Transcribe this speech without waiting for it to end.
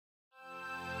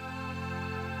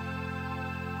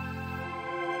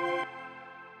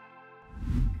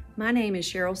My name is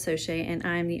Cheryl Soche, and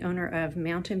I'm the owner of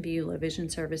Mountain View Low Vision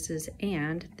Services,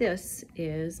 and this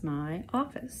is my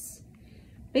office.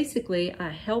 Basically,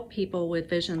 I help people with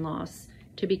vision loss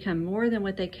to become more than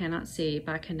what they cannot see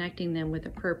by connecting them with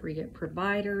appropriate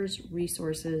providers,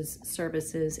 resources,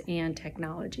 services, and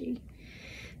technology.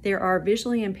 There are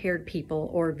visually impaired people,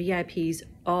 or VIPs,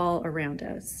 all around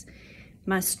us.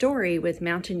 My story with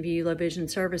Mountain View Low Vision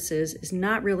Services is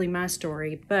not really my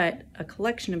story, but a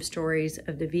collection of stories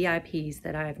of the VIPs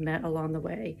that I have met along the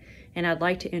way, and I'd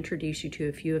like to introduce you to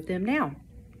a few of them now.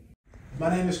 My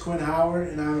name is Quinn Howard,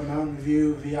 and I'm a Mountain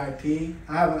View VIP.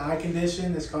 I have an eye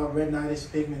condition that's called retinitis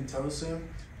pigmentosa.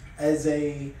 As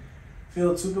a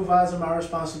field supervisor, my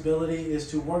responsibility is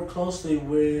to work closely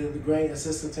with great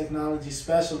assistive technology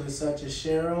specialists such as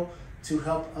Cheryl to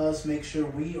help us make sure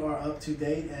we are up to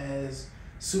date as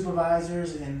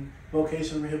supervisors and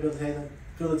vocational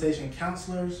rehabilitation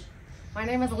counselors. My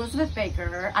name is Elizabeth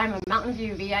Baker. I'm a Mountain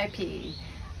View VIP.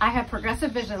 I have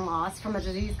progressive vision loss from a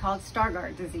disease called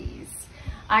Stargardt disease.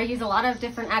 I use a lot of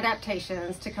different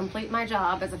adaptations to complete my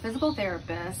job as a physical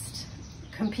therapist,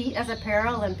 compete as a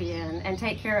Paralympian, and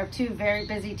take care of two very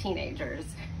busy teenagers.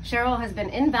 Cheryl has been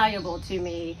invaluable to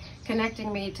me,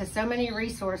 connecting me to so many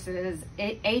resources,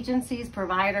 agencies,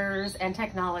 providers, and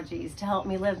technologies to help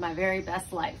me live my very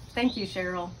best life. Thank you,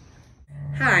 Cheryl.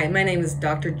 Hi, my name is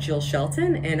Dr. Jill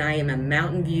Shelton, and I am a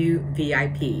Mountain View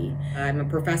VIP. I'm a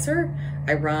professor.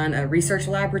 I run a research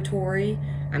laboratory.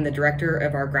 I'm the director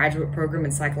of our graduate program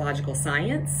in psychological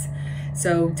science.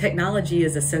 So technology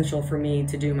is essential for me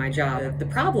to do my job. The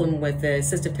problem with the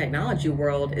assistive technology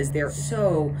world is there are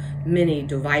so many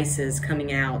devices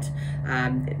coming out.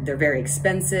 They're very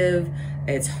expensive.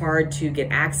 It's hard to get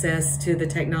access to the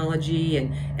technology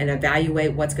and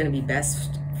evaluate what's going to be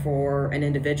best for an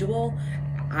individual.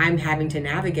 I'm having to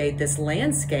navigate this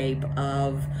landscape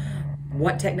of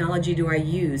what technology do I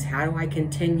use? How do I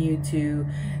continue to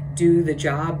do the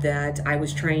job that I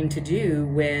was trained to do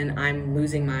when I'm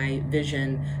losing my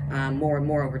vision more and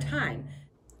more over time?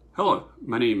 Hello,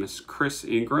 my name is Chris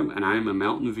Ingram, and I am a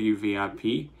Mountain View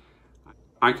VIP.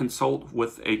 I consult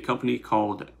with a company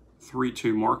called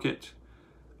 32 Market.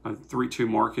 32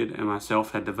 Market and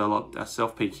myself had developed a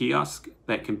self-pay kiosk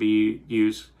that can be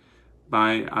used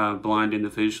by blind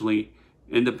individually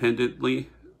independently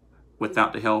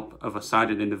without the help of a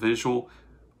sighted individual.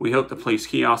 We hope to place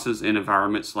kiosks in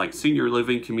environments like senior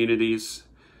living communities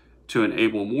to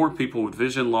enable more people with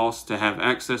vision loss to have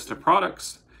access to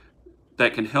products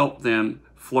that can help them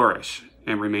flourish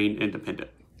and remain independent.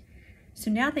 So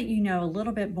now that you know a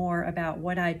little bit more about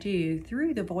what I do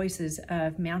through the voices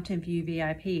of Mountain View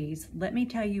VIPs, let me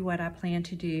tell you what I plan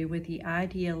to do with the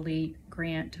Idea Leap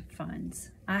grant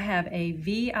funds. I have a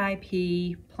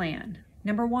VIP plan.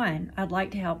 Number one, I'd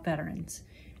like to help veterans.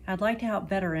 I'd like to help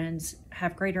veterans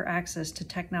have greater access to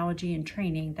technology and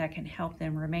training that can help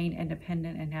them remain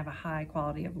independent and have a high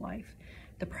quality of life.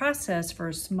 The process for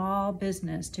a small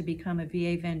business to become a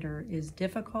VA vendor is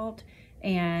difficult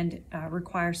and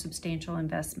requires substantial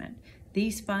investment.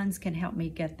 These funds can help me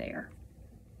get there.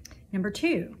 Number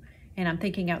two, and I'm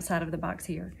thinking outside of the box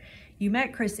here, you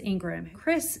met Chris Ingram.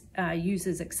 Chris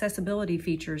uses accessibility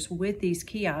features with these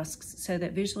kiosks so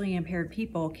that visually impaired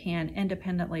people can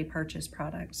independently purchase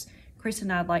products. Chris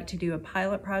and I'd like to do a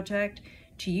pilot project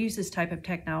to use this type of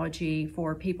technology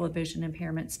for people with vision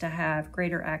impairments to have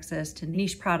greater access to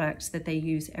niche products that they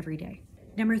use every day.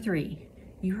 Number three,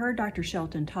 you heard Dr.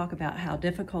 Shelton talk about how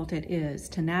difficult it is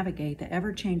to navigate the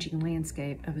ever-changing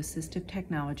landscape of assistive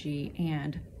technology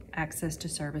and access to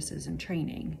services and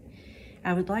training.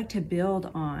 I would like to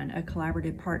build on a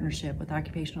collaborative partnership with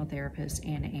occupational therapist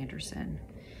Anna Anderson.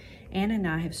 Anna and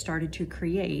I have started to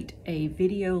create a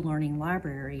video learning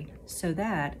library so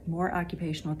that more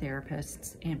occupational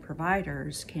therapists and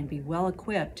providers can be well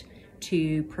equipped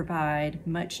to provide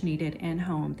much needed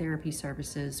in-home therapy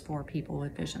services for people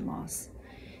with vision loss.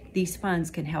 These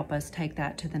funds can help us take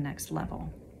that to the next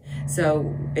level.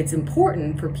 So it's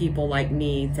important for people like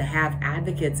me to have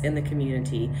advocates in the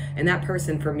community, and that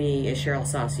person for me is Cheryl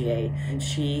Saucier, and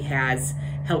she has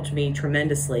helped me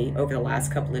tremendously over the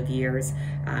last couple of years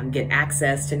get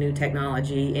access to new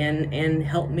technology and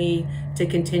help me to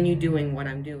continue doing what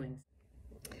I'm doing.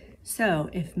 So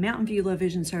if Mountain View Low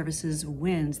Vision Services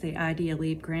wins the Idea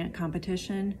Leap grant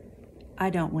competition, I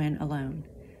don't win alone.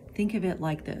 Think of it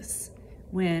like this.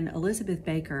 When Elizabeth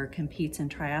Baker competes in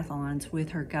triathlons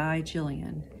with her guide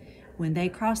Jillian, when they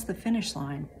cross the finish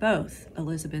line, both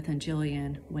Elizabeth and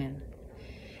Jillian win.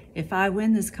 If I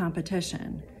win this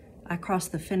competition, I cross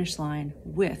the finish line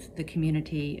with the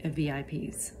community of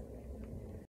VIPs.